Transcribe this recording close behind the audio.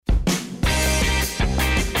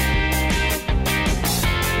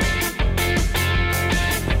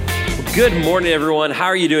Good morning, everyone. How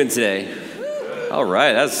are you doing today? All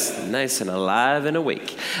right, that's nice and alive and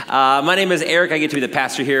awake. My name is Eric. I get to be the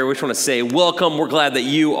pastor here. We just want to say welcome. We're glad that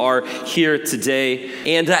you are here today.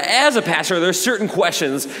 And as a pastor, there's certain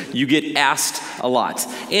questions you get asked a lot.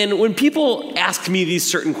 And when people ask me these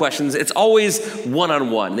certain questions, it's always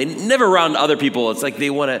one-on-one. They never round other people. It's like they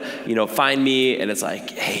want to, find me, and it's like,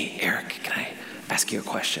 hey, Eric, can I ask you a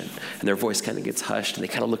question? And their voice kind of gets hushed, and they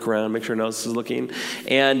kind of look around, make sure no one else is looking.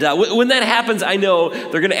 And when that happens, I know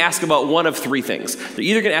they're going to ask about one of three things. They're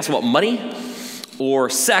either going to ask about money, or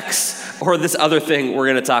sex, or this other thing we're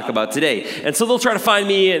going to talk about today. And so they'll try to find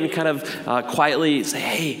me and kind of quietly say,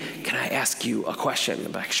 hey, can I ask you a question?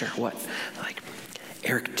 I'm like, sure, what? They're like,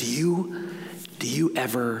 Eric, do you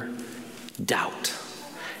ever doubt?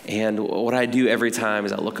 And what I do every time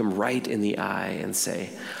is I look them right in the eye and say,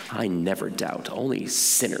 I never doubt. Only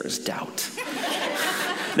sinners doubt.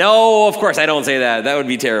 No, of course I don't say that. That would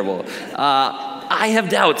be terrible. I have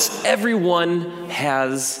doubts. Everyone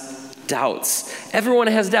has doubts. Everyone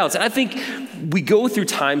has doubts. And I think we go through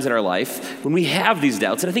times in our life when we have these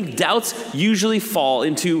doubts. And I think doubts usually fall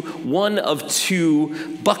into one of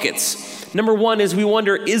two buckets. Number one is we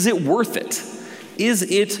wonder, is it worth it? Is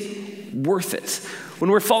it worth it? When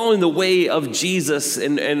we're following the way of Jesus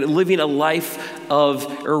and living a life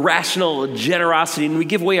of irrational generosity, and we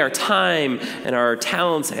give away our time and our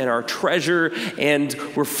talents and our treasure, and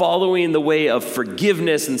we're following the way of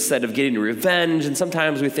forgiveness instead of getting revenge, and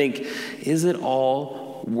sometimes we think, is it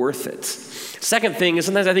all worth it? Second thing is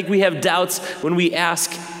sometimes I think we have doubts when we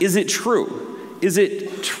ask, is it true? Is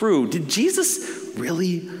it true? Did Jesus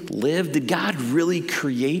really live? Did God really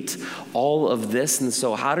create all of this? And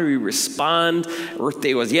so how do we respond? Earth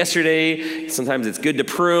Day was yesterday. Sometimes it's good to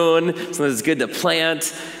prune. Sometimes it's good to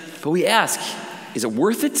plant. But we ask, is it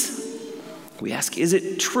worth it? We ask, is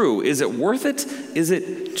it true? Is it worth it? Is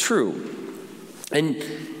it true? And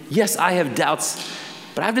yes, I have doubts,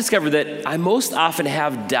 but I've discovered that I most often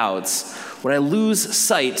have doubts when I lose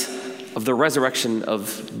sight of the resurrection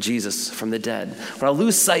of Jesus from the dead. When I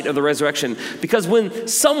lose sight of the resurrection, because when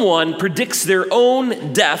someone predicts their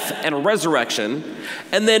own death and resurrection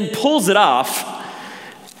and then pulls it off,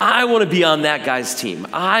 I want to be on that guy's team.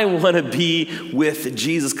 I want to be with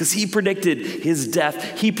Jesus because he predicted his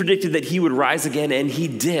death. He predicted that he would rise again, and he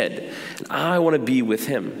did. And I want to be with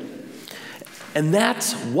him. And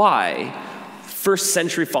that's why first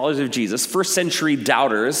century followers of Jesus, first century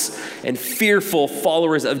doubters and fearful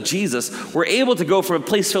followers of Jesus were able to go from a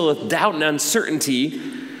place filled with doubt and uncertainty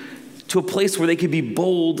to a place where they could be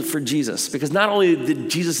bold for Jesus. Because not only did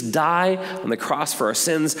Jesus die on the cross for our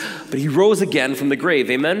sins, but he rose again from the grave.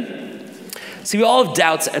 Amen? See, we all have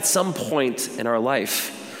doubts at some point in our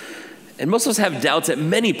life. And most of us have doubts at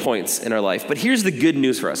many points in our life. But here's the good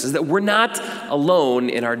news for us, is that we're not alone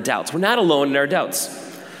in our doubts. We're not alone in our doubts.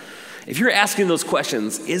 If you're asking those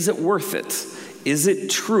questions, is it worth it? Is it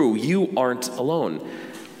true? You aren't alone.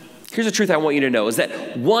 Here's the truth I want you to know, is that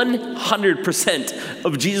 100%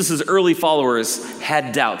 of Jesus' early followers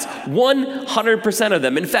had doubts. 100% of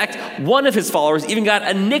them. In fact, one of his followers even got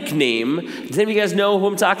a nickname. Does any of you guys know who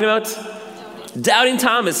I'm talking about? Doubting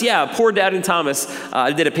Thomas. Yeah, poor Doubting Thomas.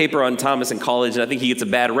 I did a paper on Thomas in college, and I think he gets a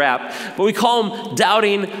bad rap. But we call him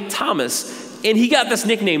Doubting Thomas. And he got this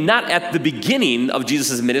nickname not at the beginning of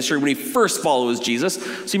Jesus' ministry when he first follows Jesus.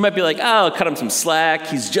 So you might be like, oh, I'll cut him some slack.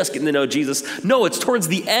 He's just getting to know Jesus. No, it's towards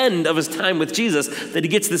the end of his time with Jesus that he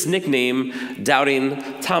gets this nickname,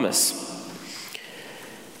 Doubting Thomas.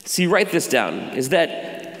 See, write this down, is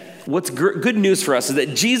that what's good news for us is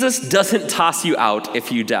that Jesus doesn't toss you out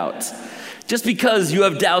if you doubt. Just because you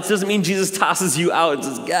have doubts doesn't mean Jesus tosses you out and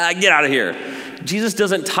says, get out of here. Jesus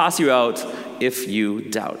doesn't toss you out if you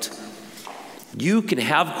doubt. You can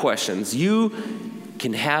have questions, you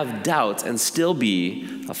can have doubts and still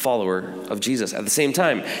be a follower of Jesus at the same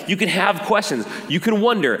time. You can have questions. You can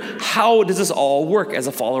wonder, how does this all work as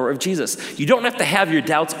a follower of Jesus? You don't have to have your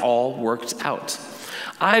doubts all worked out.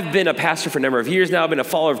 I've been a pastor for a number of years now. I've been a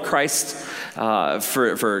follower of Christ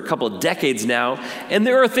for a couple of decades now. And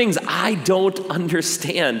there are things I don't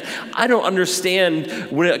understand. I don't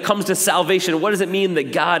understand when it comes to salvation. What does it mean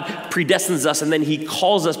that God predestines us and then he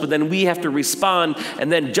calls us, but then we have to respond?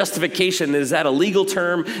 And then justification, is that a legal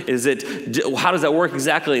term? How does that work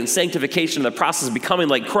exactly? And sanctification, the process of becoming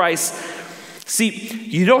like Christ. See,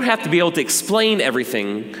 you don't have to be able to explain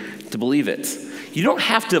everything to believe it. You don't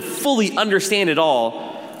have to fully understand it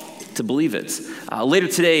all to believe it. Later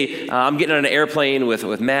today, I'm getting on an airplane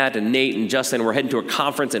with Matt and Nate and Justin. We're heading to a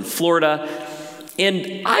conference in Florida.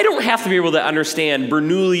 And I don't have to be able to understand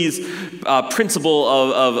Bernoulli's principle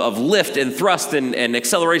of lift and thrust and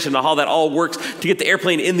acceleration and how that all works to get the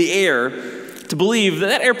airplane in the air to believe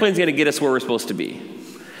that airplane's going to get us where we're supposed to be.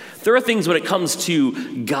 There are things when it comes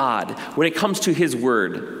to God, when it comes to his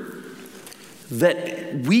word,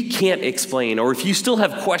 that we can't explain. Or if you still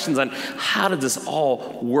have questions on how does this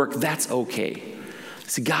all work, that's okay.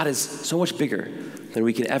 See, God is so much bigger than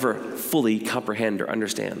we can ever fully comprehend or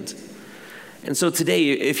understand. And so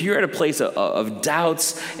today, if you're at a place of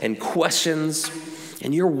doubts and questions,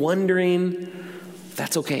 and you're wondering,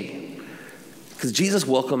 that's okay. Because Jesus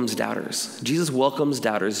welcomes doubters. Jesus welcomes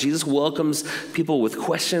doubters. Jesus welcomes people with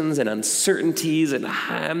questions and uncertainties, and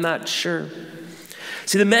I'm not sure.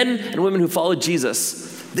 See, the men and women who followed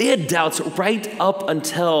Jesus, they had doubts right up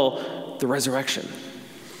until the resurrection.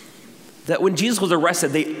 That when Jesus was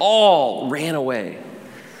arrested, they all ran away.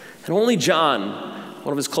 And only John,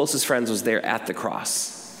 one of his closest friends, was there at the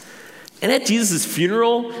cross. And at Jesus'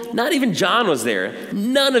 funeral, not even John was there.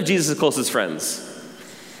 None of Jesus' closest friends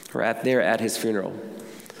were there at his funeral.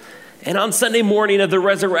 And on Sunday morning of the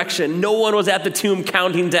resurrection, no one was at the tomb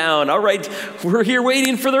counting down. All right, we're here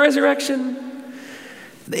waiting for the resurrection.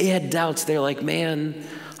 They had doubts. They're like, man,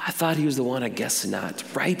 I thought he was the one. I guess not.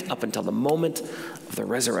 Right up until the moment of the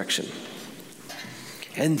resurrection.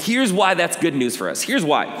 And here's why that's good news for us. Here's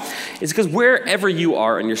why. It's because wherever you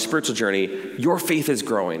are in your spiritual journey, your faith is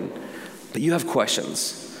growing, but you have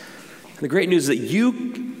questions. And the great news is that you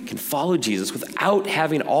can follow Jesus without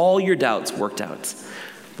having all your doubts worked out,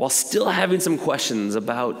 while still having some questions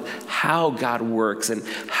about how God works and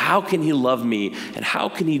how can he love me and how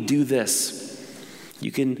can he do this.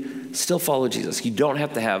 You can still follow Jesus. You don't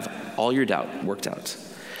have to have all your doubt worked out.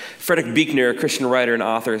 Frederick Buechner, a Christian writer and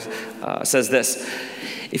author, says this: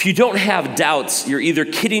 if you don't have doubts, you're either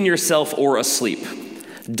kidding yourself or asleep.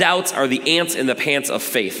 Doubts are the ants in the pants of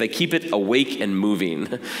faith. They keep it awake and moving.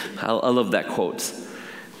 I love that quote.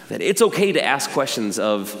 That it's okay to ask questions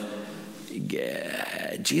of,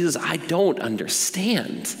 Jesus, I don't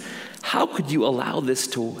understand. How could you allow this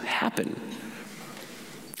to happen?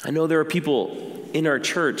 I know there are people in our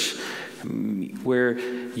church where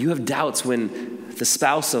you have doubts when the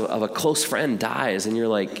spouse of a close friend dies and you're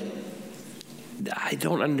like, I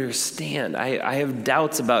don't understand. I have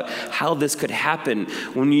doubts about how this could happen.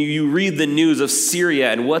 When you read the news of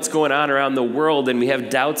Syria and what's going on around the world, and we have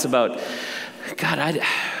doubts about, God,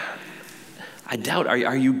 I doubt,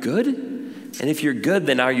 are you good? And if you're good,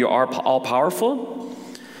 then are you all powerful?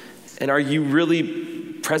 And are you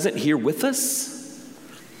really present here with us?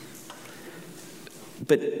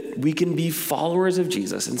 But we can be followers of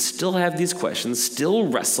Jesus and still have these questions, still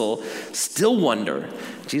wrestle, still wonder.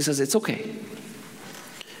 Jesus says, it's okay.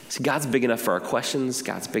 See, God's big enough for our questions.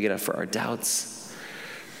 God's big enough for our doubts.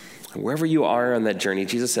 And wherever you are on that journey,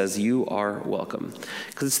 Jesus says you are welcome.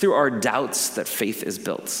 Because it's through our doubts that faith is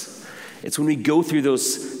built. It's when we go through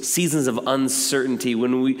those seasons of uncertainty,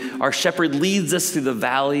 when our shepherd leads us through the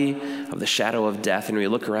valley of the shadow of death, and we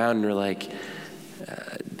look around and we're like,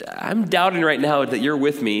 I'm doubting right now that you're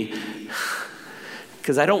with me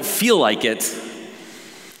because I don't feel like it.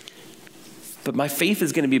 But my faith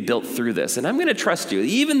is going to be built through this. And I'm going to trust you,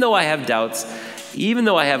 even though I have doubts, even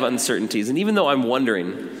though I have uncertainties, and even though I'm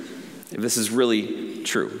wondering if this is really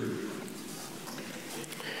true.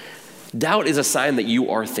 Doubt is a sign that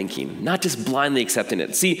you are thinking, not just blindly accepting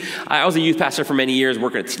it. See, I was a youth pastor for many years,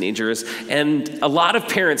 working with teenagers, and a lot of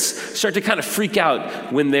parents start to kind of freak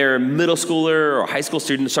out when their middle schooler or high school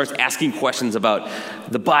student starts asking questions about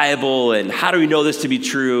the Bible and how do we know this to be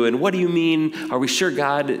true, and what do you mean? Are we sure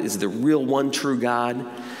God is the real one true God?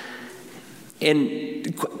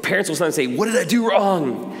 And parents will sometimes say, what did I do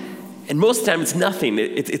wrong? And most of the time it's nothing,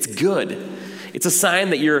 it's good. It's a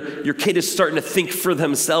sign that your kid is starting to think for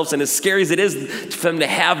themselves, and as scary as it is for them to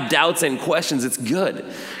have doubts and questions, it's good.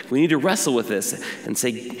 We need to wrestle with this and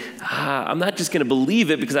say, I'm not just going to believe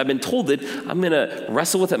it because I've been told it. I'm going to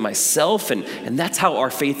wrestle with it myself, and that's how our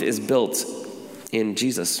faith is built in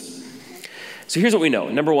Jesus. So here's what we know.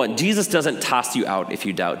 Number one, Jesus doesn't toss you out if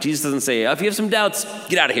you doubt. Jesus doesn't say, if you have some doubts,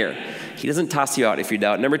 get out of here. He doesn't toss you out if you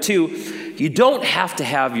doubt. Number two, you don't have to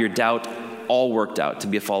have your doubt all worked out to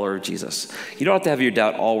be a follower of Jesus. You don't have to have your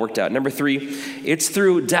doubt all worked out. Number three, it's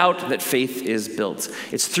through doubt that faith is built.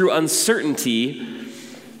 It's through uncertainty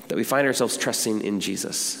that we find ourselves trusting in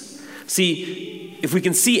Jesus. See, if we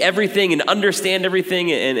can see everything and understand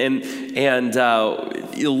everything and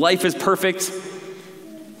life is perfect,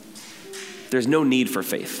 there's no need for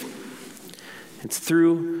faith. It's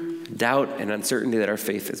through doubt and uncertainty that our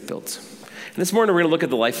faith is built. And this morning, we're going to look at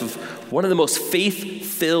the life of one of the most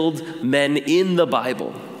faith-filled men in the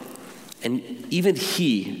Bible. And even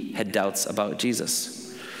he had doubts about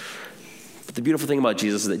Jesus. But the beautiful thing about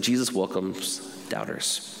Jesus is that Jesus welcomes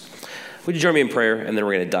doubters. Would you join me in prayer, and then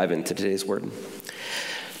we're going to dive into today's word.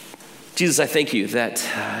 Jesus, I thank you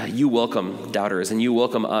that you welcome doubters and you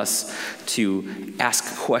welcome us to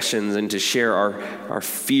ask questions and to share our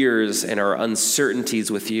fears and our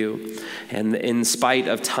uncertainties with you. And in spite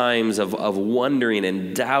of times of wondering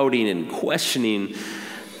and doubting and questioning,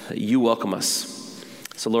 you welcome us.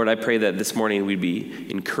 So Lord, I pray that this morning we'd be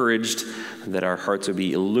encouraged, that our hearts would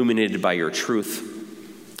be illuminated by your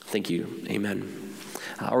truth. Thank you. Amen.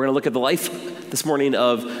 We're going to look at the life this morning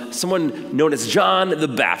of someone known as John the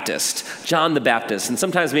Baptist. John the Baptist. And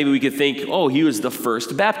sometimes maybe we could think, oh, he was the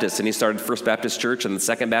first Baptist, and he started First Baptist Church and the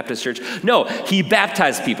Second Baptist Church. No, he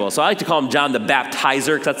baptized people. So I like to call him John the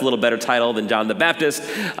Baptizer, because that's a little better title than John the Baptist.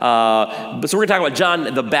 But so we're going to talk about John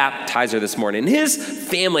the Baptizer this morning. His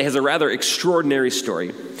family has a rather extraordinary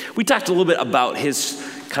story. We talked a little bit about his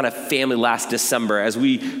kind of family last December as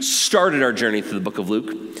we started our journey through the book of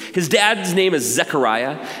Luke. His dad's name is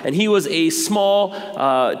Zechariah, and he was a small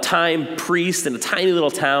time priest in a tiny little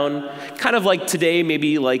town, kind of like today,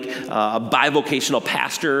 maybe like a bivocational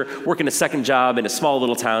pastor working a second job in a small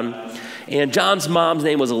little town. And John's mom's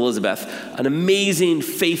name was Elizabeth, an amazing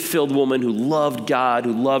faith-filled woman who loved God,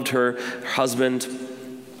 who loved her husband.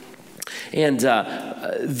 And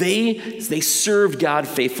they served God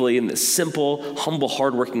faithfully in this simple, humble,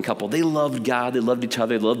 hardworking couple. They loved God. They loved each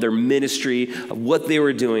other. They loved their ministry of what they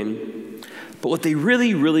were doing. But what they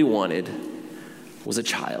really, really wanted was a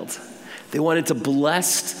child. They wanted to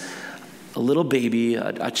bless a little baby,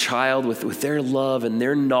 a child with their love and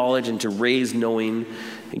their knowledge, and to raise knowing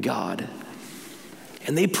God.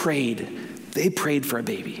 And they prayed for a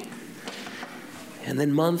baby. And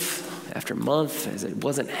then month after month, as it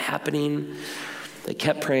wasn't happening, they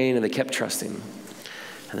kept praying and they kept trusting.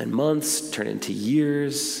 And then months turned into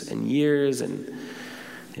years and years, and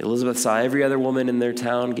Elizabeth saw every other woman in their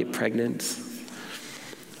town get pregnant.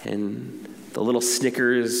 And the little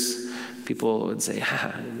snickers, people would say,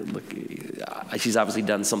 look, she's obviously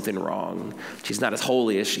done something wrong. She's not as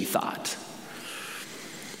holy as she thought.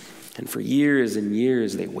 And for years and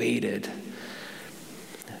years, they waited.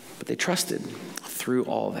 But they trusted through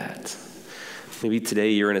all that. Maybe today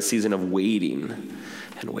you're in a season of waiting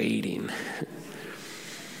and waiting.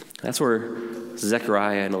 That's where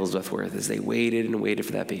Zechariah and Elizabeth were, as they waited and waited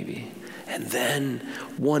for that baby. And then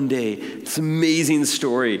one day, this amazing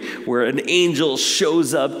story where an angel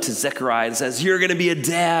shows up to Zechariah and says, you're going to be a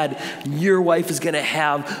dad. Your wife is going to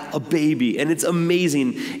have a baby. And it's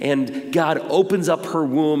amazing. And God opens up her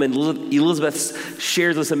womb, and Elizabeth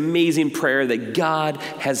shares this amazing prayer that God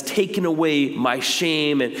has taken away my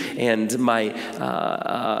shame and my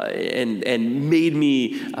and made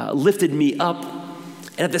me, lifted me up.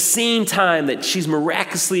 And at the same time that she's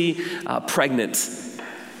miraculously pregnant,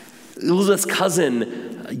 Elizabeth's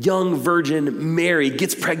cousin, young virgin Mary,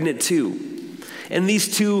 gets pregnant too. And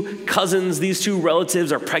these two cousins, these two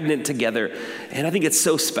relatives are pregnant together. And I think it's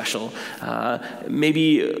so special.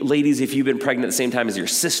 Maybe, ladies, if you've been pregnant at the same time as your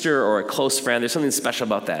sister or a close friend, there's something special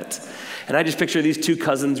about that. And I just picture these two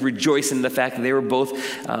cousins rejoicing in the fact that they were both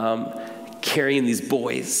carrying these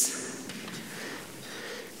boys.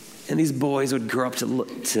 And these boys would grow up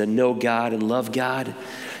to know God and love God.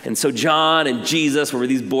 And so John and Jesus were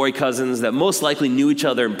these boy cousins that most likely knew each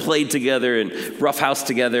other and played together and roughhouse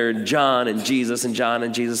together. John and Jesus,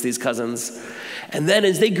 these cousins. And then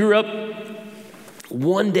as they grew up,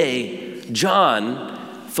 one day,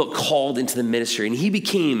 John felt called into the ministry, and he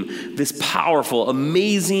became this powerful,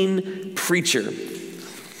 amazing preacher.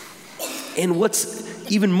 And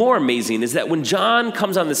what's even more amazing is that when John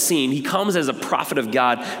comes on the scene, he comes as a prophet of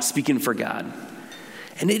God, speaking for God.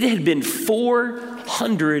 And it had been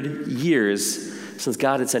 400 years since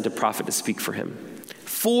God had sent a prophet to speak for him.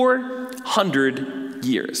 400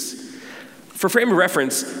 years. For frame of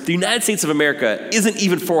reference, the United States of America isn't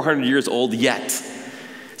even 400 years old yet.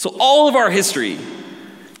 So all of our history,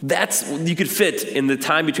 you could fit in the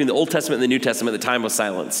time between the Old Testament and the New Testament, the time of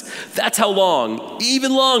silence. That's how long,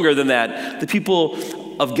 even longer than that, the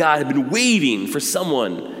people of God have been waiting for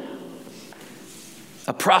someone,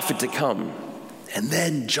 a prophet, to come. And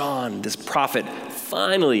then John, this prophet,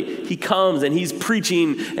 finally, he comes and he's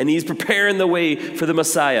preaching and he's preparing the way for the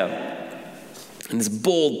Messiah. And this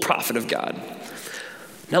bold prophet of God.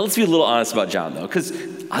 Now let's be a little honest about John, though, because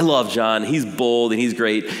I love John. He's bold and he's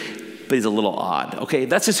great, but he's a little odd, okay?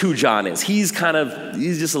 That's just who John is. He's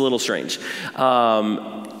just a little strange.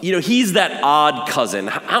 He's that odd cousin.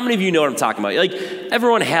 How many of you know what I'm talking about? Like,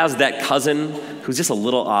 everyone has that cousin who's just a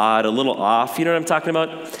little odd, a little off. You know what I'm talking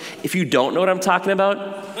about? If you don't know what I'm talking about,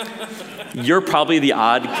 You're probably the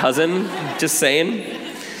odd cousin, just saying.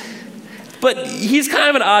 But he's kind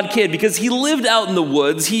of an odd kid because he lived out in the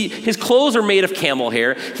woods. His clothes are made of camel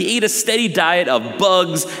hair. He ate a steady diet of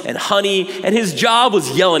bugs and honey, and his job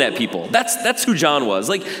was yelling at people. That's who John was.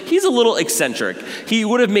 Like, he's a little eccentric. He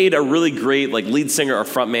would have made a really great lead singer or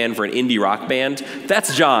frontman for an indie rock band.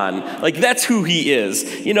 That's John. That's who he is,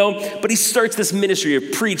 But he starts this ministry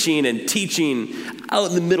of preaching and teaching out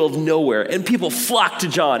in the middle of nowhere, and people flock to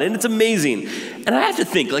John, and it's amazing. And I have to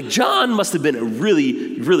think, John must have been a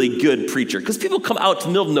really, really good preacher, because people come out to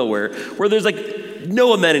the middle of nowhere where there's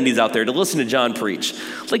no amenities out there to listen to John preach.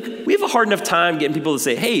 We have a hard enough time getting people to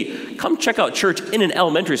say, hey, come check out church in an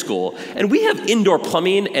elementary school, and we have indoor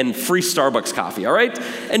plumbing and free Starbucks coffee, all right?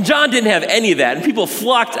 And John didn't have any of that, and people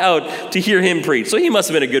flocked out to hear him preach, so he must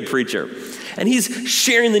have been a good preacher. And he's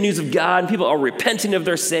sharing the news of God, and people are repenting of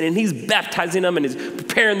their sin, and he's baptizing them, and he's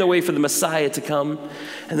preparing the way for the Messiah to come.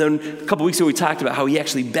 And then a couple weeks ago, we talked about how he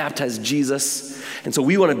actually baptized Jesus. And so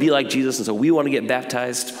we want to be like Jesus, and so we want to get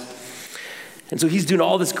baptized. And so he's doing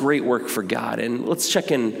all this great work for God. And let's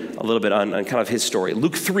check in a little bit on kind of his story.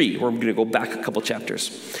 Luke 3, we're going to go back a couple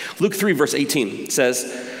chapters. Luke 3, verse 18 says,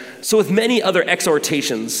 "So with many other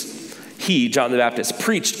exhortations, he, John the Baptist,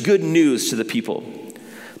 preached good news to the people.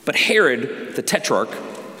 But Herod, the tetrarch,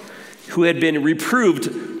 who had been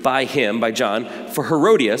reproved by John, for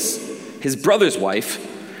Herodias, his brother's wife,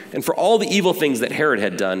 and for all the evil things that Herod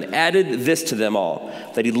had done, added this to them all,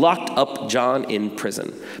 that he locked up John in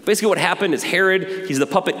prison." Basically what happened is Herod, he's the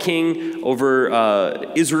puppet king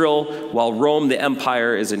over Israel, while Rome, the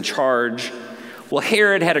empire, is in charge. Well,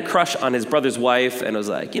 Herod had a crush on his brother's wife and was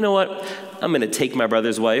like, you know what? I'm going to take my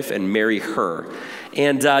brother's wife and marry her.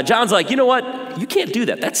 And John's like, you know what? You can't do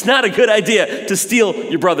that. That's not a good idea to steal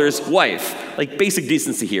your brother's wife. Basic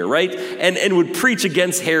decency here, right? And would preach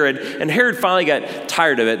against Herod. And Herod finally got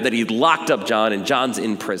tired of it, that he'd locked up John, and John's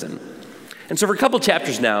in prison. And so for a couple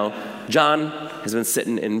chapters now, John has been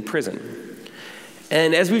sitting in prison.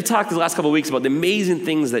 And as we've talked the last couple of weeks about the amazing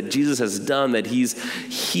things that Jesus has done, that he's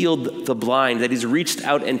healed the blind, that he's reached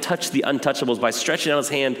out and touched the untouchables by stretching out his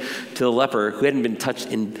hand to the leper who hadn't been touched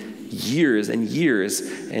in years and years,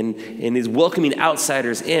 and is welcoming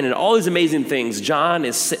outsiders in, and all these amazing things, John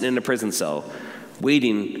is sitting in a prison cell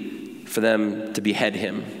waiting for them to behead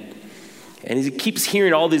him. And he keeps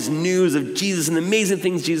hearing all this news of Jesus and the amazing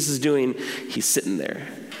things Jesus is doing. He's sitting there,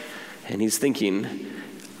 and he's thinking,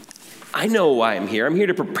 I know why I'm here. I'm here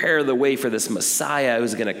to prepare the way for this Messiah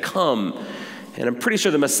who's going to come. And I'm pretty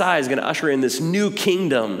sure the Messiah is going to usher in this new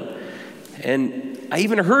kingdom. And I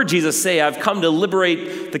even heard Jesus say, I've come to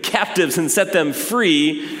liberate the captives and set them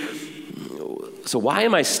free. So why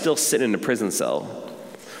am I still sitting in a prison cell?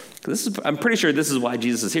 I'm pretty sure this is why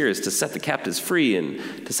Jesus is here, is to set the captives free and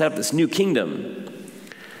to set up this new kingdom.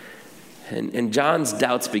 And John's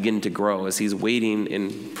doubts begin to grow as he's waiting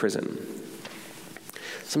in prison.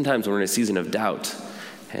 Sometimes we're in a season of doubt,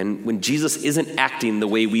 and when Jesus isn't acting the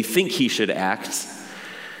way we think he should act,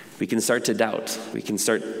 we can start to doubt. We can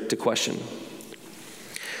start to question.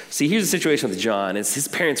 See, here's the situation with John. His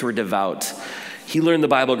parents were devout. He learned the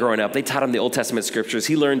Bible growing up. They taught him the Old Testament scriptures.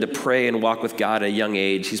 He learned to pray and walk with God at a young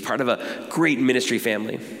age. He's part of a great ministry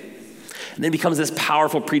family. And then becomes this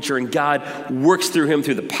powerful preacher, and God works through him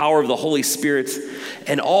through the power of the Holy Spirit.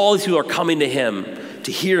 And all these people are coming to him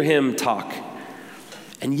to hear him talk.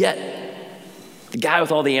 And yet, the guy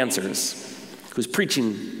with all the answers, who's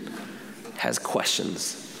preaching, has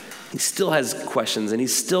questions. He still has questions, and he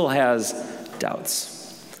still has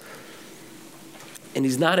doubts. And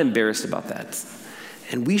he's not embarrassed about that.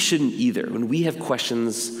 And we shouldn't either. When we have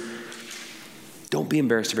questions, don't be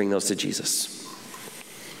embarrassed to bring those to Jesus.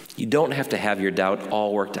 You don't have to have your doubt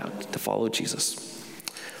all worked out to follow Jesus.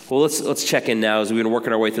 Well, let's check in now as we've been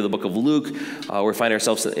working our way through the book of Luke. We find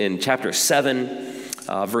ourselves in chapter 7.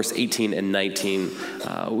 Verse 18 and 19.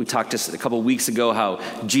 We talked just a couple weeks ago how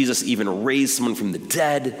Jesus even raised someone from the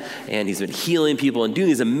dead, and he's been healing people and doing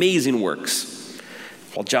these amazing works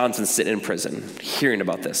while John's been sitting in prison, hearing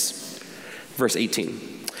about this. Verse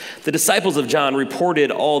 18. The disciples of John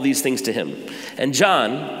reported all these things to him. And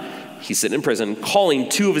John, he's sitting in prison, calling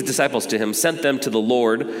two of his disciples to him, sent them to the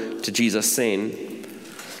Lord, to Jesus, saying,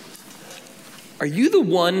 "Are you the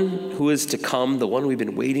one who is to come, the one we've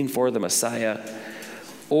been waiting for, the Messiah?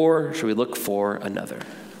 Or should we look for another?"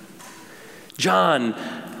 John,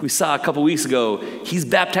 we saw a couple weeks ago, he's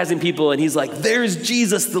baptizing people, and he's like, there's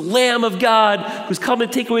Jesus, the Lamb of God, who's come to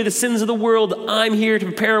take away the sins of the world. I'm here to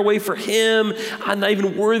prepare a way for him. I'm not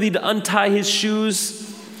even worthy to untie his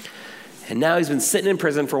shoes. And now he's been sitting in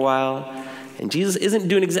prison for a while, and Jesus isn't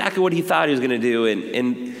doing exactly what he thought he was going to do,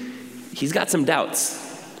 and he's got some doubts.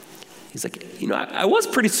 He's like, I was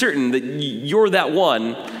pretty certain that you're that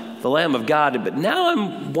one, the Lamb of God, but now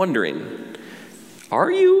I'm wondering,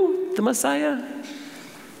 are you the Messiah?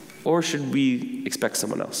 Or should we expect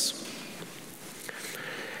someone else?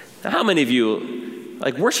 Now, how many of you,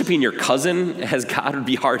 worshiping your cousin as God would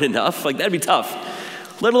be hard enough? That'd be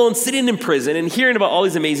tough. Let alone sitting in prison and hearing about all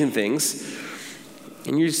these amazing things.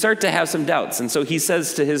 And you start to have some doubts. And so he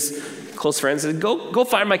says to his close friends, go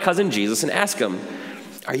find my cousin Jesus and ask him,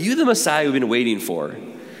 are you the Messiah we've been waiting for?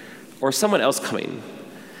 Or is someone else coming?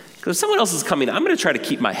 Because if someone else is coming, I'm going to try to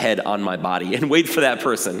keep my head on my body and wait for that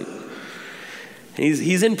person. And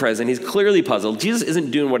he's in prison. He's clearly puzzled. Jesus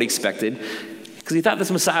isn't doing what he expected because he thought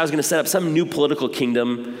this Messiah was going to set up some new political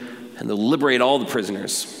kingdom and to liberate all the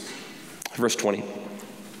prisoners. Verse 20.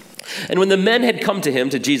 And when the men had come to him,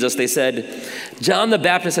 to Jesus, they said, John the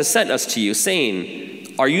Baptist has sent us to you,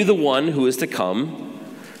 saying, are you the one who is to come,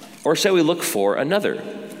 or shall we look for another?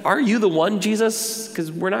 Are you the one, Jesus?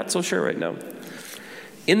 Because we're not so sure right now.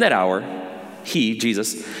 In that hour, he,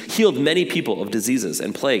 Jesus, healed many people of diseases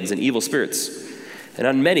and plagues and evil spirits, and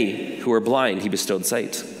on many who were blind he bestowed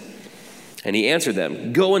sight. And he answered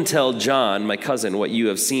them, go and tell John, my cousin, what you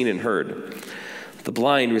have seen and heard. The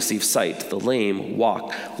blind receive sight, the lame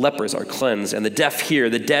walk, lepers are cleansed, and the deaf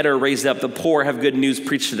hear, the dead are raised up, the poor have good news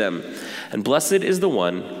preached to them. And blessed is the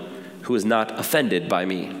one who is not offended by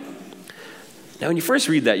me. Now, when you first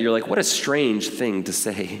read that, you're like, what a strange thing to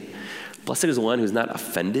say. Blessed is the one who's not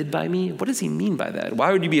offended by me? What does he mean by that?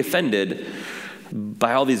 Why would you be offended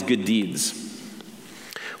by all these good deeds?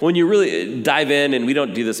 When you really dive in, and we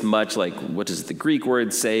don't do this much, what does the Greek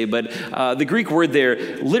word say? But the Greek word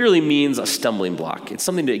there literally means a stumbling block. It's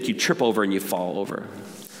something that you trip over and you fall over.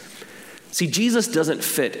 See, Jesus doesn't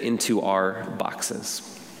fit into our boxes.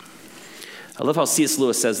 I love how C.S.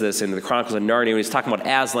 Lewis says this in the Chronicles of Narnia when he's talking about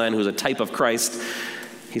Aslan, who's a type of Christ.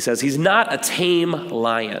 He says, he's not a tame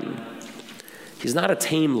lion. He's not a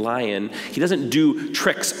tame lion. He doesn't do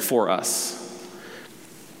tricks for us.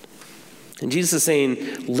 And Jesus is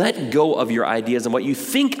saying, let go of your ideas and what you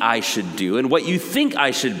think I should do and what you think I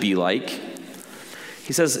should be like.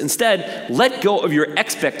 He says, instead, let go of your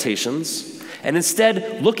expectations and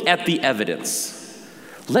instead look at the evidence.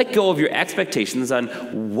 Let go of your expectations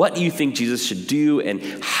on what you think Jesus should do and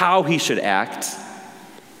how he should act,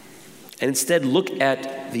 and instead look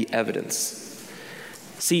at the evidence.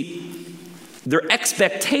 See, their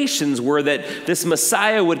expectations were that this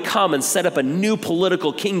Messiah would come and set up a new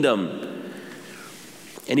political kingdom.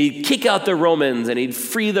 And he'd kick out the Romans, and he'd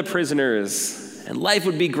free the prisoners, and life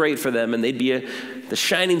would be great for them, and they'd be the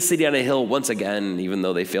shining city on a hill once again, even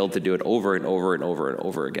though they failed to do it over and over and over and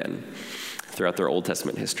over again throughout their Old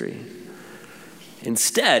Testament history.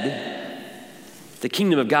 Instead, the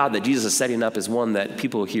kingdom of God that Jesus is setting up is one that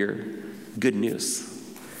people hear good news,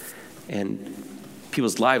 and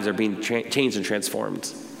people's lives are being changed and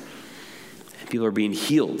transformed, and people are being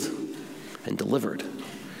healed and delivered.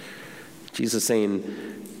 Jesus is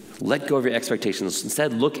saying, let go of your expectations.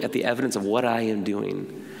 Instead, look at the evidence of what I am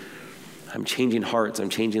doing. I'm changing hearts. I'm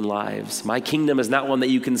changing lives. My kingdom is not one that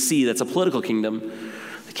you can see. That's a political kingdom.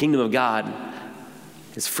 The kingdom of God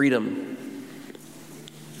is freedom.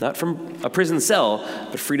 Not from a prison cell,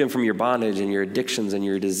 but freedom from your bondage and your addictions and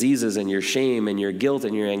your diseases and your shame and your guilt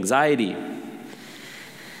and your anxiety.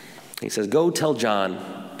 He says, go tell John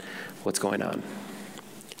what's going on.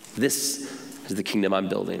 This is the kingdom I'm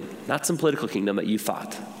building, not some political kingdom that you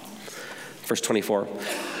thought. Verse 24.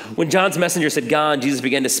 When John's messenger had gone, Jesus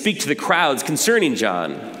began to speak to the crowds concerning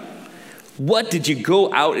John. What did you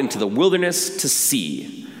go out into the wilderness to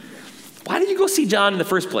see? Why did you go see John in the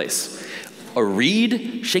first place? A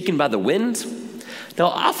reed shaken by the wind? Now,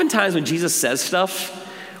 oftentimes when Jesus says stuff,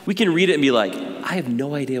 we can read it and be like, I have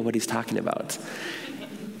no idea what he's talking about.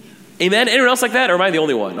 Amen? Anyone else like that? Or am I the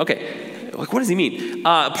only one? Okay. What does he mean?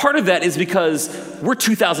 Part of that is because we're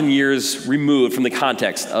 2,000 years removed from the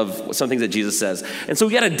context of some things that Jesus says. And so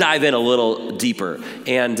we got to dive in a little deeper.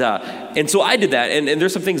 And so I did that. And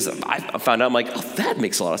there's some things I found out. I'm like, oh, that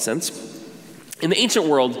makes a lot of sense. In the ancient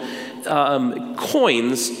world,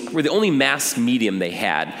 coins were the only mass medium they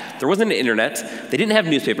had. There wasn't an internet. They didn't have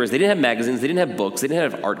newspapers. They didn't have magazines. They didn't have books. They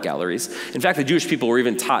didn't have art galleries. In fact, the Jewish people were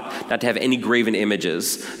even taught not to have any graven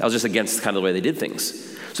images. That was just against kind of the way they did things.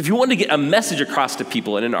 So if you wanted to get a message across to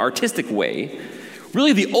people in an artistic way,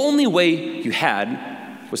 really the only way you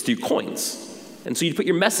had was through coins. And so you'd put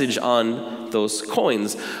your message on those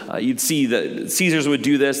coins. You'd see that Caesars would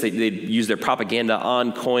do this. They'd use their propaganda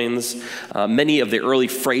on coins. Many of the early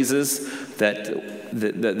phrases that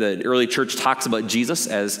the early church talks about Jesus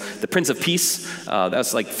as the Prince of Peace,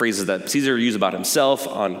 that's like phrases that Caesar used about himself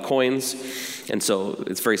on coins. And so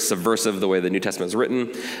it's very subversive the way the New Testament is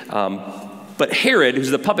written. But Herod, who's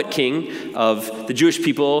the puppet king of the Jewish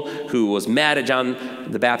people, who was mad at John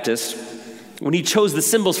the Baptist, when he chose the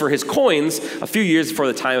symbols for his coins a few years before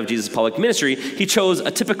the time of Jesus' public ministry, he chose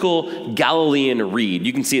a typical Galilean reed.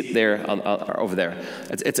 You can see it there, over there.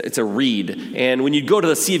 It's a reed. And when you'd go to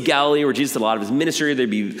the Sea of Galilee, where Jesus did a lot of his ministry,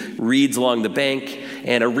 there'd be reeds along the bank.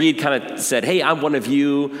 And a reed kind of said, hey, I'm one of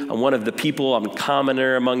you. I'm one of the people. I'm a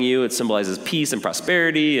commoner among you. It symbolizes peace and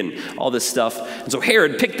prosperity and all this stuff. And so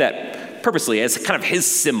Herod picked that purposely as kind of his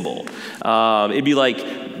symbol. It'd be like,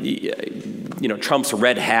 Trump's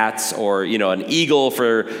red hats, or, an eagle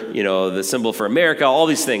for, the symbol for America, all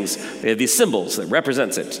these things. They have these symbols that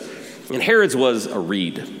represents it. And Herod's was a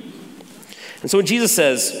reed. And so when Jesus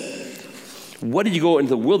says, what did you go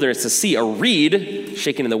into the wilderness to see? A reed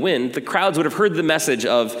shaking in the wind. The crowds would have heard the message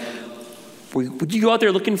of, would you go out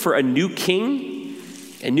there looking for a new king,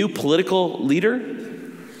 a new political leader?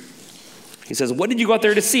 He says, what did you go out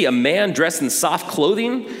there to see? A man dressed in soft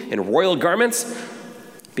clothing and royal garments?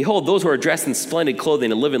 Behold, those who are dressed in splendid clothing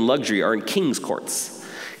and live in luxury are in king's courts.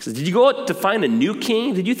 He says, did you go out to find a new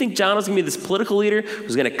king? Did you think John was going to be this political leader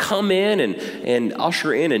who's going to come in and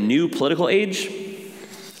usher in a new political age?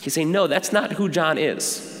 He's saying, no, that's not who John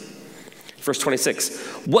is. Verse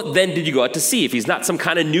 26, what then did you go out to see if he's not some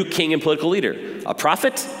kind of new king and political leader? A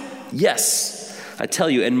prophet? Yes, I tell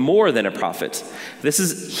you, and more than a prophet. This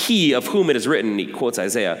is he of whom it is written, he quotes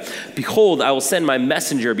Isaiah, behold, I will send my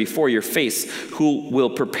messenger before your face, who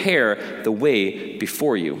will prepare the way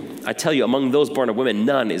before you. I tell you, among those born of women,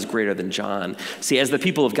 none is greater than John. See, as the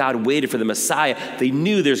people of God waited for the Messiah, they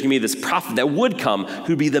knew there's going to be this prophet that would come,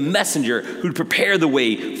 who'd be the messenger, who'd prepare the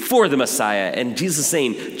way for the Messiah. And Jesus is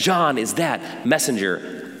saying, John is that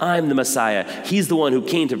messenger. I'm the Messiah. He's the one who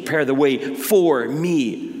came to prepare the way for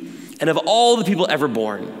me. And of all the people ever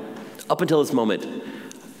born, up until this moment,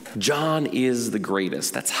 John is the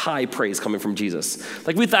greatest. That's high praise coming from Jesus.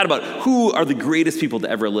 Like, we thought about who are the greatest people to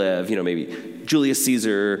ever live. maybe Julius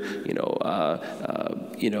Caesar,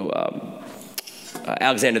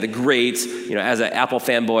 Alexander the Great, as an Apple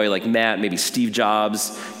fanboy like Matt, maybe Steve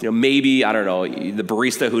Jobs, maybe, I don't know, the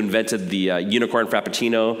barista who invented the unicorn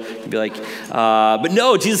frappuccino. You'd be like, but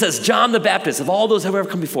no, Jesus says, John the Baptist, of all those who have ever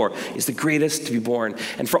come before, is the greatest to be born.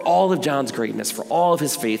 And for all of John's greatness, for all of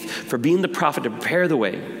his faith, for being the prophet to prepare the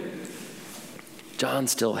way, John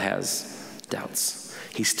still has doubts.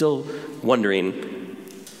 He's still wondering,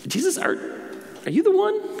 Jesus, are you the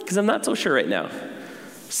one? Because I'm not so sure right now.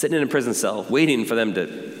 Sitting in a prison cell, waiting for them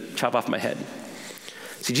to chop off my head.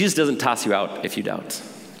 See, Jesus doesn't toss you out if you doubt.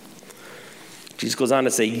 Jesus goes on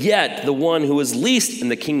to say, yet the one who is least in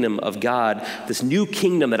the kingdom of God, this new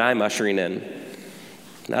kingdom that I'm ushering in,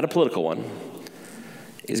 not a political one,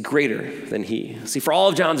 is greater than he. See, for all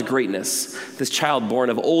of John's greatness, this child born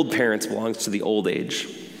of old parents belongs to the old age.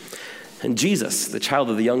 And Jesus, the child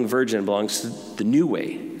of the young virgin, belongs to the new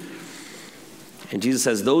way. And Jesus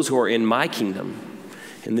says, those who are in my kingdom,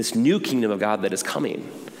 in this new kingdom of God that is coming,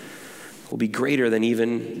 will be greater than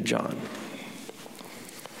even John.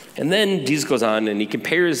 And then Jesus goes on and he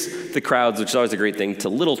compares the crowds, which is always a great thing, to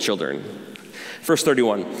little children. Verse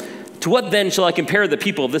 31, to what then shall I compare the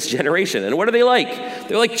people of this generation? And what are they like?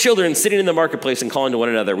 They're like children sitting in the marketplace and calling to one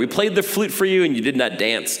another. We played the flute for you and you did not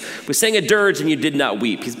dance. We sang a dirge and you did not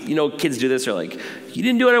weep. Kids do this. They're like, you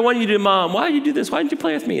didn't do what I wanted you to do, Mom. Why did you do this? Why didn't you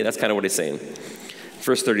play with me? That's kind of what he's saying.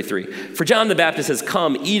 Verse 33, for John the Baptist has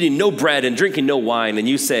come eating no bread and drinking no wine, and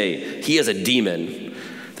you say, he is a demon.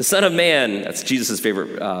 The Son of Man, that's Jesus'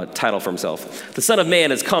 favorite title for himself. The Son of Man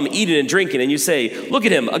has come eating and drinking, and you say, look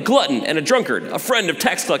at him, a glutton and a drunkard, a friend of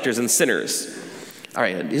tax collectors and sinners. All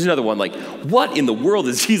right, here's another one. Like, what in the world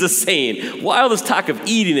is Jesus saying? Why all this talk of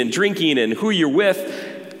eating and drinking and who you're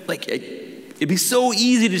with? Like, it'd be so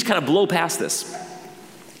easy to just kind of blow past this.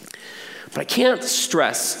 But I can't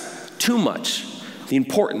stress too much the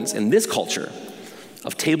importance in this culture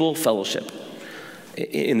of table fellowship.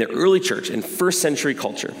 In the early church, in first century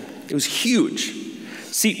culture, it was huge.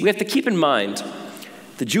 See, we have to keep in mind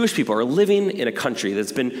the Jewish people are living in a country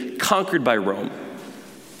that's been conquered by Rome.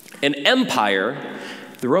 An empire,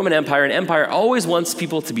 the Roman Empire, an empire always wants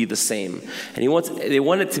people to be the same. And they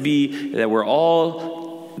want it to be that we're all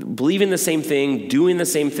believing the same thing, doing the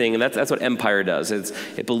same thing, and that's what empire does.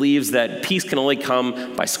 It believes that peace can only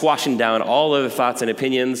come by squashing down all other thoughts and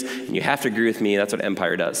opinions, and you have to agree with me. That's what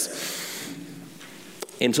empire does.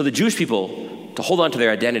 And so the Jewish people, to hold on to their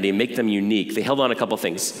identity, make them unique, they held on a couple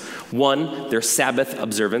things. One, their Sabbath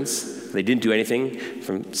observance. They didn't do anything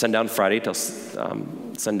from sundown Friday till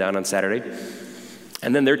sundown on Saturday.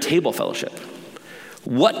 And then their table fellowship.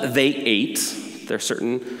 What they ate, there are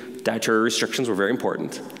certain dietary restrictions were very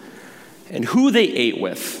important. And who they ate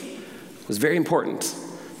with was very important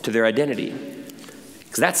to their identity,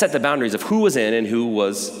 because that set the boundaries of who was in and who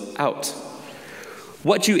was out.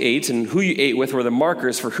 What you ate and who you ate with were the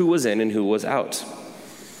markers for who was in and who was out.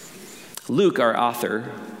 Luke, our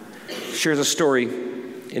author, shares a story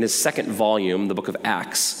in his second volume, the book of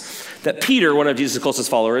Acts, that Peter, one of Jesus' closest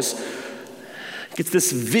followers, gets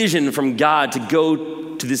this vision from God to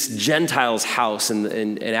go to this Gentile's house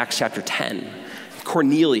in Acts chapter 10,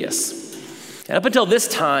 Cornelius. And up until this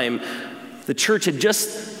time, the church had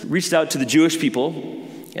just reached out to the Jewish people,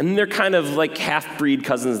 and they're kind of like half-breed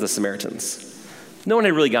cousins of the Samaritans. No one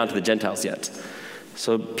had really gone to the Gentiles yet.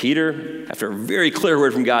 So Peter, after a very clear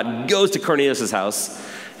word from God, goes to Cornelius' house,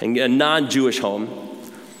 a non-Jewish home.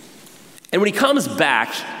 And when he comes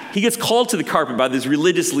back, he gets called to the carpet by these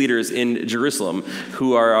religious leaders in Jerusalem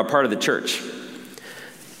who are a part of the church.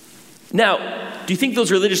 Now, do you think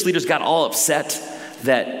those religious leaders got all upset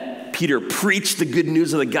that Peter preached the good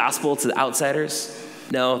news of the gospel to the outsiders?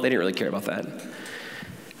 No, they didn't really care about that.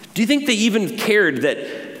 Do you think they even cared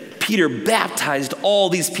that Peter baptized all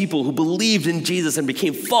these people who believed in Jesus and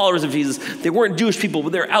became followers of Jesus? They weren't Jewish people,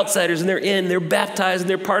 but they're outsiders and they're baptized and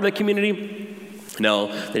they're part of the community? No,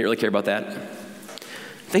 they didn't really care about that.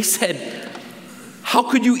 They said, how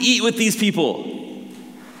could you eat with these people?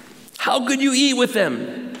 How could you eat with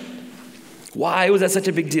them? Why was that such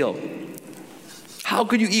a big deal? How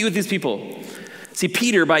could you eat with these people? See,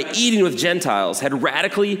 Peter, by eating with Gentiles, had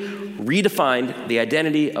radically redefined the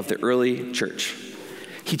identity of the early church.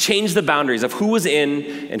 He changed the boundaries of who was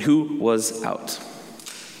in and who was out.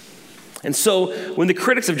 And so when the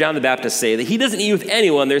critics of John the Baptist say that he doesn't eat with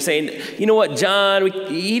anyone, they're saying, you know what, John,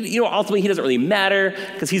 ultimately he doesn't really matter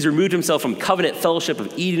because he's removed himself from covenant fellowship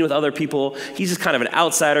of eating with other people. He's just kind of an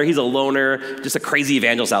outsider. He's a loner, just a crazy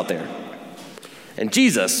evangelist out there. And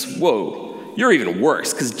Jesus, whoa, you're even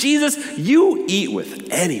worse, because Jesus, you eat with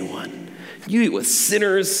anyone. You eat with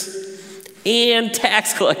sinners and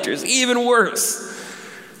tax collectors, even worse.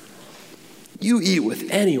 You eat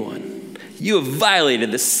with anyone. You have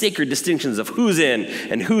violated the sacred distinctions of who's in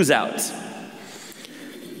and who's out.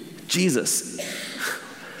 Jesus,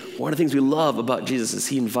 one of the things we love about Jesus is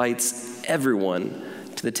he invites everyone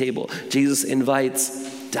to the table. Jesus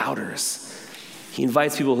invites doubters. He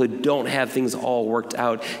invites people who don't have things all worked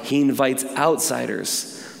out. He invites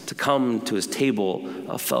outsiders to come to his table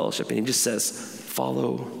of fellowship. And he just says,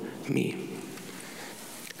 follow me.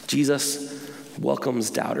 Jesus welcomes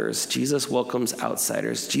doubters. Jesus welcomes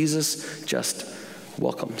outsiders. Jesus just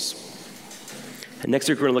welcomes. And next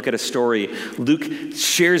week we're going to look at a story. Luke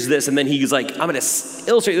shares this, and then he's like, I'm going to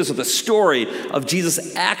illustrate this with a story of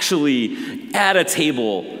Jesus actually at a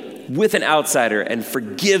table with an outsider and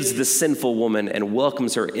forgives the sinful woman and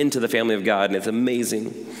welcomes her into the family of God, and it's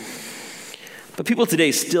amazing. But people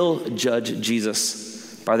today still judge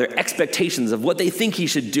Jesus by their expectations of what they think he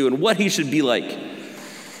should do and what he should be like,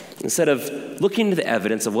 instead of looking into the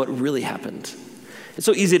evidence of what really happened. It's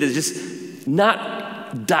so easy to just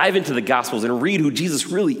not dive into the Gospels and read who Jesus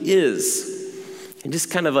really is, and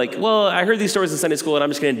just kind of like, well, I heard these stories in Sunday school and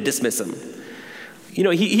I'm just going to dismiss him. You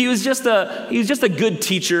know, he was just a good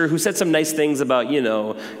teacher who said some nice things about,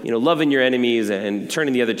 loving your enemies and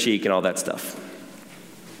turning the other cheek and all that stuff.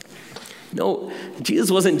 No, Jesus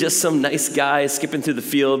wasn't just some nice guy skipping through the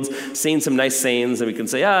fields, saying some nice sayings, and we can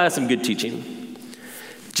say, some good teaching.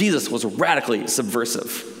 Jesus was radically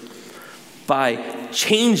subversive by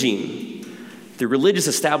changing the religious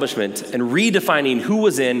establishment and redefining who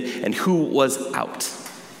was in and who was out.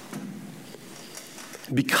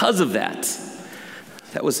 Because of that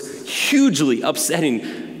was hugely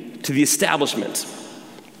upsetting to the establishment.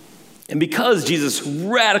 And because Jesus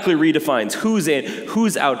radically redefines who's in,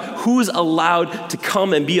 who's out, who's allowed to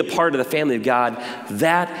come and be a part of the family of God,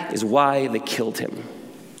 that is why they killed him.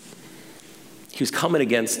 He was coming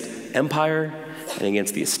against empire and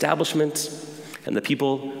against the establishment and the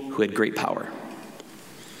people who had great power.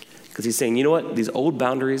 Because he's saying, you know what? These old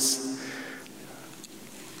boundaries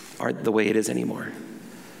aren't the way it is anymore.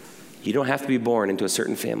 You don't have to be born into a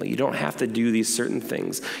certain family. You don't have to do these certain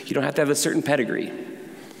things. You don't have to have a certain pedigree.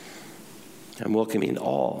 I'm welcoming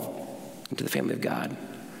all into the family of God.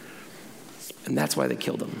 And that's why they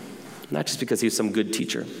killed him. Not just because he was some good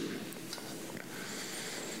teacher,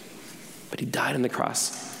 but he died on the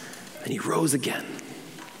cross and he rose again.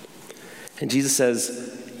 And Jesus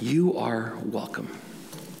says, you are welcome.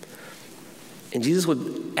 And Jesus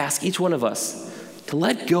would ask each one of us to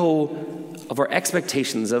let go of our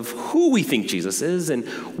expectations of who we think Jesus is and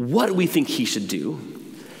what we think he should do,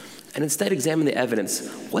 and instead examine the evidence.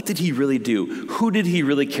 What did he really do? Who did he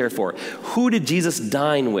really care for? Who did Jesus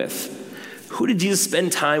dine with? Who did Jesus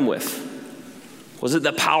spend time with? Was it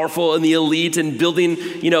the powerful and the elite and building,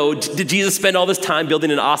 did Jesus spend all this time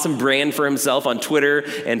building an awesome brand for himself on Twitter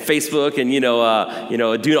and Facebook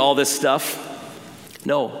and, doing all this stuff?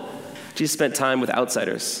 No. Jesus spent time with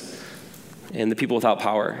outsiders and the people without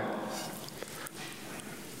power.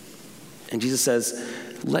 And Jesus says,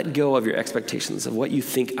 let go of your expectations of what you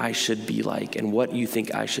think I should be like and what you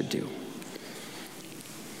think I should do.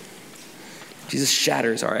 Jesus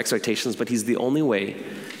shatters our expectations, but he's the only way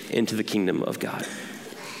into the kingdom of God.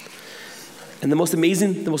 And the most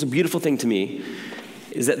amazing, the most beautiful thing to me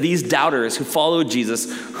is that these doubters who followed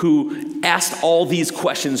Jesus, who asked all these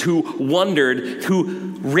questions, who wondered,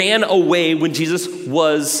 who ran away when Jesus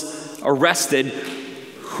was arrested,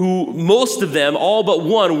 who most of them, all but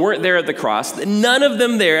one, weren't there at the cross, none of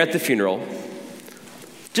them there at the funeral,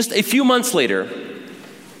 just a few months later,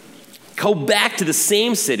 go back to the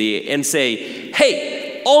same city and say,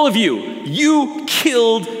 hey, all of you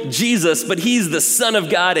killed Jesus, but he's the Son of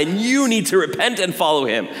God, and you need to repent and follow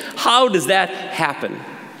him. How does that happen?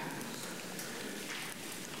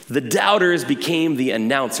 The doubters became the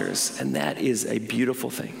announcers, and that is a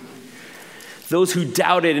beautiful thing. Those who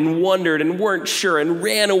doubted and wondered and weren't sure and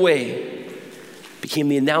ran away became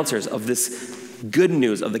the announcers of this good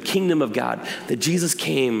news of the kingdom of God, that Jesus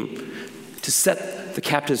came to set the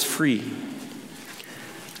captives free,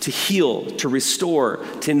 to heal, to restore,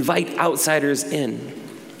 to invite outsiders in.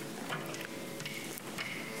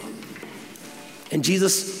 And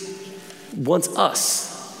Jesus wants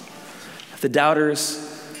us, the doubters,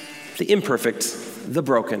 the imperfect, the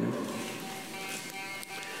broken,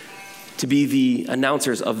 to be the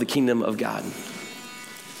announcers of the kingdom of God.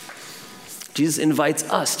 Jesus invites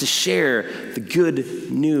us to share the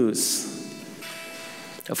good news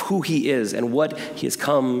of who he is and what he has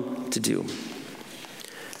come to do.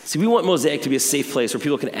 See, we want Mosaic to be a safe place where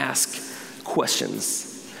people can ask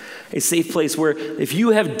questions. A safe place where if you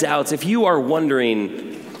have doubts, if you are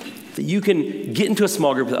wondering, that you can get into a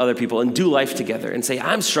small group with other people and do life together and say,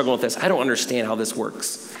 I'm struggling with this. I don't understand how this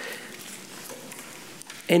works.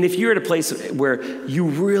 And if you're at a place where you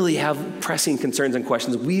really have pressing concerns and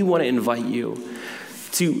questions, we want to invite you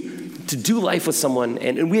to do life with someone.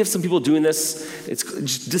 And we have some people doing this. It's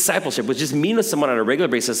just discipleship, which is meeting with someone on a regular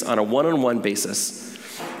basis, on a one-on-one basis,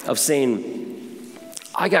 of saying,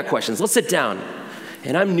 I got questions. Let's sit down.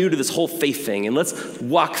 And I'm new to this whole faith thing. And let's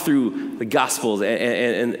walk through the Gospels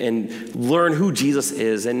and learn who Jesus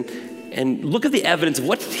is and look at the evidence of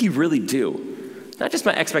what did he really do. Not just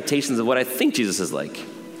my expectations of what I think Jesus is like.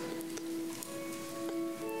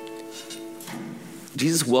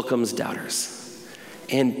 Jesus welcomes doubters.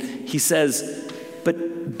 And he says,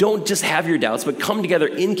 but don't just have your doubts, but come together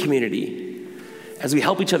in community as we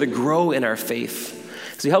help each other grow in our faith.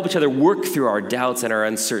 So we help each other work through our doubts and our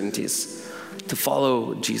uncertainties to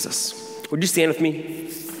follow Jesus. Would you stand with me?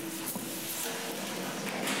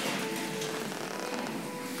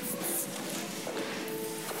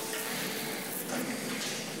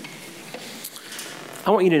 I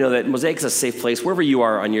want you to know that Mosaic is a safe place wherever you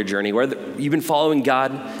are on your journey, whether you've been following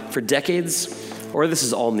God for decades or this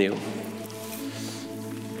is all new.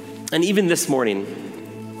 And even this morning,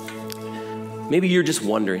 maybe you're just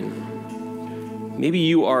wondering. Maybe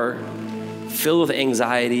you are filled with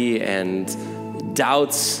anxiety and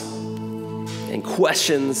doubts and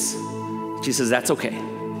questions. Jesus says, that's okay.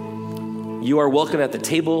 You are welcome at the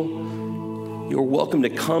table. You are welcome to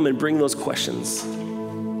come and bring those questions.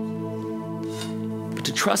 But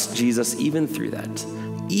to trust Jesus even through that,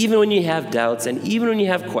 even when you have doubts and even when you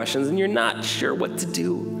have questions and you're not sure what to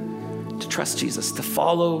do, to trust Jesus, to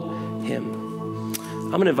follow him.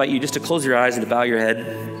 I'm going to invite you just to close your eyes and to bow your head.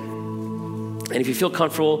 And if you feel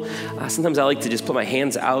comfortable, sometimes I like to just put my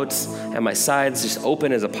hands out at my sides, just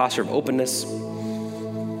open as a posture of openness.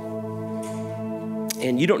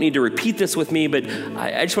 And you don't need to repeat this with me, but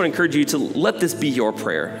I just want to encourage you to let this be your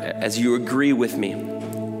prayer as you agree with me.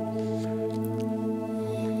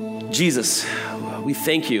 Jesus, we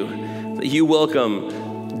thank you that you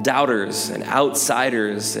welcome doubters and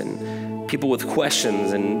outsiders and people with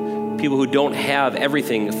questions and people who don't have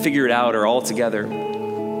everything figured out or all together.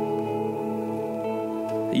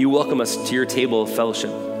 You welcome us to your table of fellowship.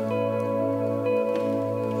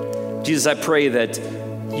 Jesus, I pray that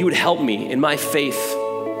you would help me in my faith.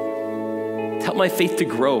 Help my faith to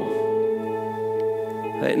grow.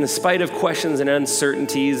 That in spite of questions and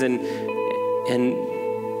uncertainties and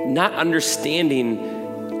not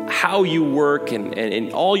understanding how you work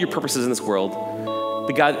and all your purposes in this world,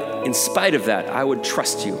 but God, in spite of that, I would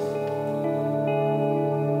trust you.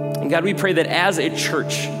 And God, we pray that as a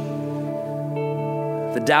church,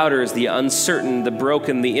 the doubters, the uncertain, the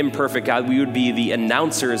broken, the imperfect, God, we would be the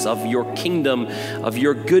announcers of your kingdom, of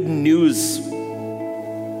your good news.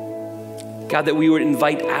 God, that we would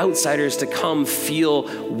invite outsiders to come feel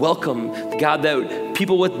welcome. God, that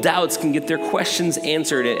people with doubts can get their questions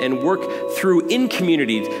answered and work through in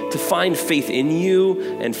community to find faith in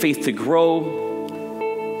you and faith to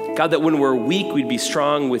grow. God, that when we're weak, we'd be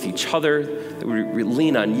strong with each other, that we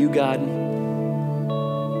lean on you, God.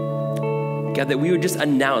 God, that we would just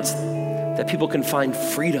announce that people can find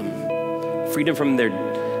freedom from their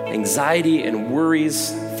anxiety and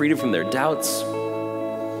worries, freedom from their doubts,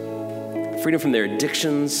 freedom from their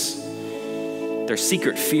addictions, their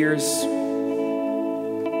secret fears.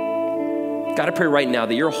 God, I pray right now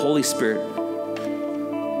that your Holy Spirit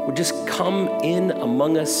would just come in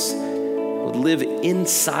among us, would live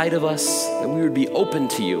inside of us, that we would be open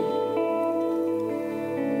to you.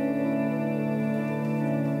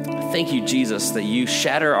 Thank you, Jesus, that you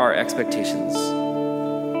shatter our expectations,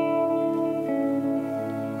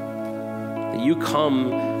 that you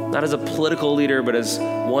come not as a political leader, but as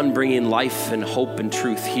one bringing life and hope and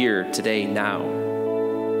truth here, today, now.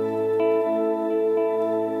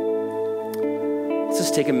 Let's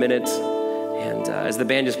just take a minute, and as the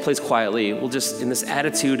band just plays quietly, we'll just, in this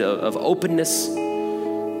attitude of openness,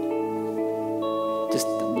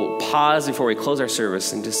 we'll pause before we close our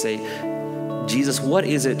service and just say, Jesus, what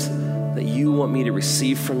is it that you want me to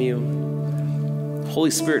receive from you?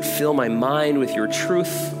 Holy Spirit, fill my mind with your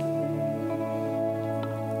truth.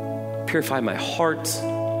 Purify my heart.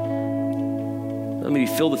 Let me be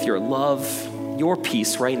filled with your love, your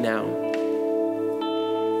peace right now.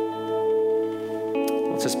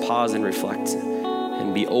 Let's just pause and reflect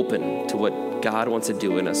and be open to what God wants to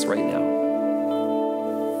do in us right now.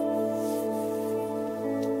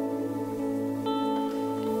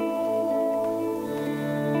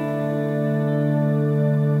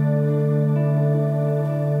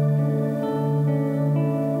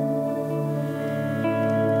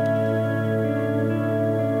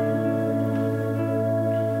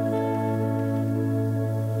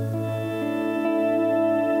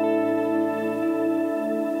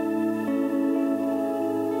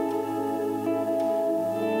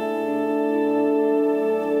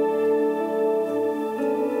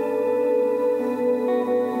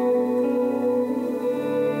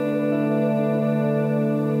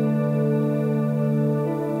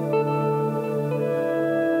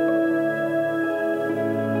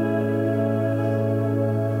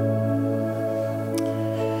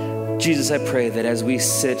 Jesus, I pray that as we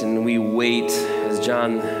sit and we wait, as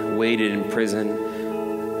John waited in prison,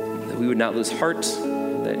 that we would not lose heart,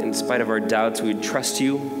 that in spite of our doubts, we would trust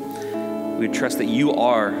you. We would trust that you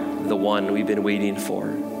are the one we've been waiting for.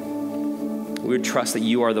 We would trust that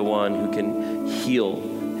you are the one who can heal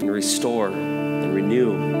and restore and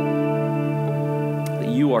renew, that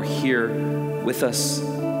you are here with us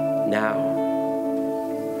now.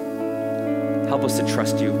 Help us to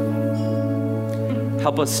trust you.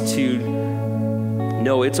 Help us to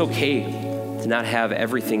know it's okay to not have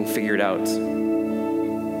everything figured out,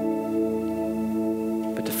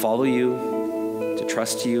 but to follow you, to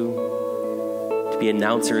trust you, to be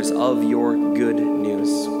announcers of your good news,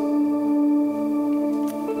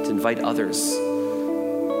 to invite others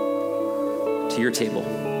to your table,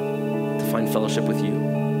 to find fellowship with you.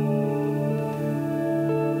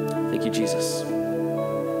 Thank you, Jesus.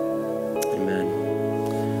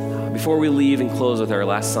 Before we leave and close with our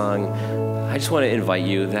last song, I just want to invite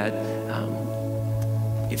you that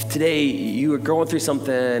if today you are going through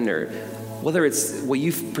something, or whether it's what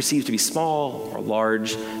you perceive to be small or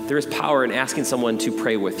large, there is power in asking someone to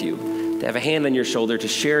pray with you, to have a hand on your shoulder, to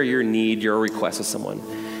share your need, your request with someone.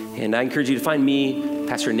 And I encourage you to find me,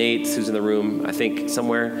 Pastor Nate, who's in the room, I think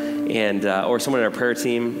somewhere, and or someone in our prayer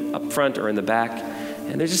team up front or in the back.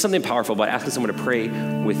 And there's just something powerful about asking someone to pray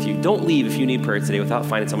with you. Don't leave if you need prayer today without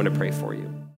finding someone to pray for you.